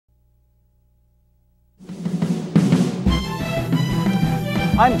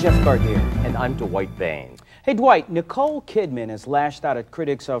I'm Jeff Gardere. And I'm Dwight Bain. Hey Dwight, Nicole Kidman has lashed out at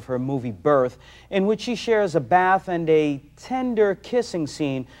critics of her movie Birth, in which she shares a bath and a tender kissing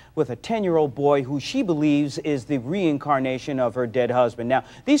scene with a 10-year-old boy who she believes is the reincarnation of her dead husband. Now,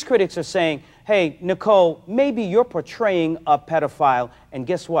 these critics are saying, hey, Nicole, maybe you're portraying a pedophile, and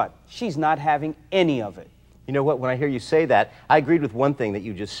guess what? She's not having any of it. You know what, when I hear you say that, I agreed with one thing that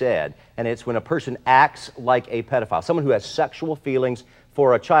you just said, and it's when a person acts like a pedophile, someone who has sexual feelings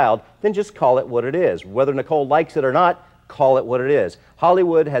for a child, then just call it what it is. Whether Nicole likes it or not, call it what it is.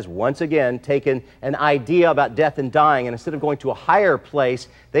 Hollywood has once again taken an idea about death and dying, and instead of going to a higher place,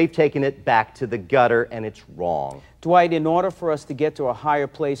 they've taken it back to the gutter, and it's wrong. Dwight, in order for us to get to a higher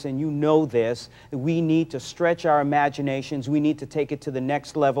place, and you know this, we need to stretch our imaginations, we need to take it to the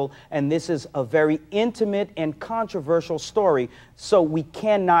next level, and this is a very intimate and controversial story, so we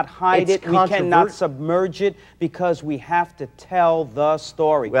cannot hide it, we cannot submerge it, because we have to tell the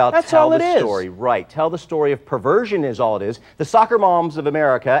story. Well, that's tell all it is. the story, right. Tell the story of perversion is all it is. The soccer moms of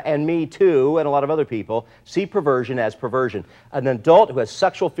America, and me too, and a lot of other people, see perversion as perversion. An adult who has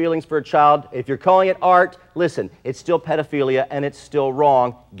sexual feelings for a child, if you're calling it art, listen, it's still pedophilia and it's still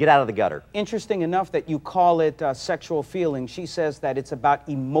wrong. Get out of the gutter. Interesting enough that you call it sexual feelings. She says that it's about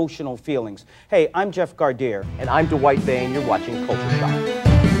emotional feelings. Hey, I'm Jeff Gardere. And I'm Dwight Bain. You're watching Culture Shock.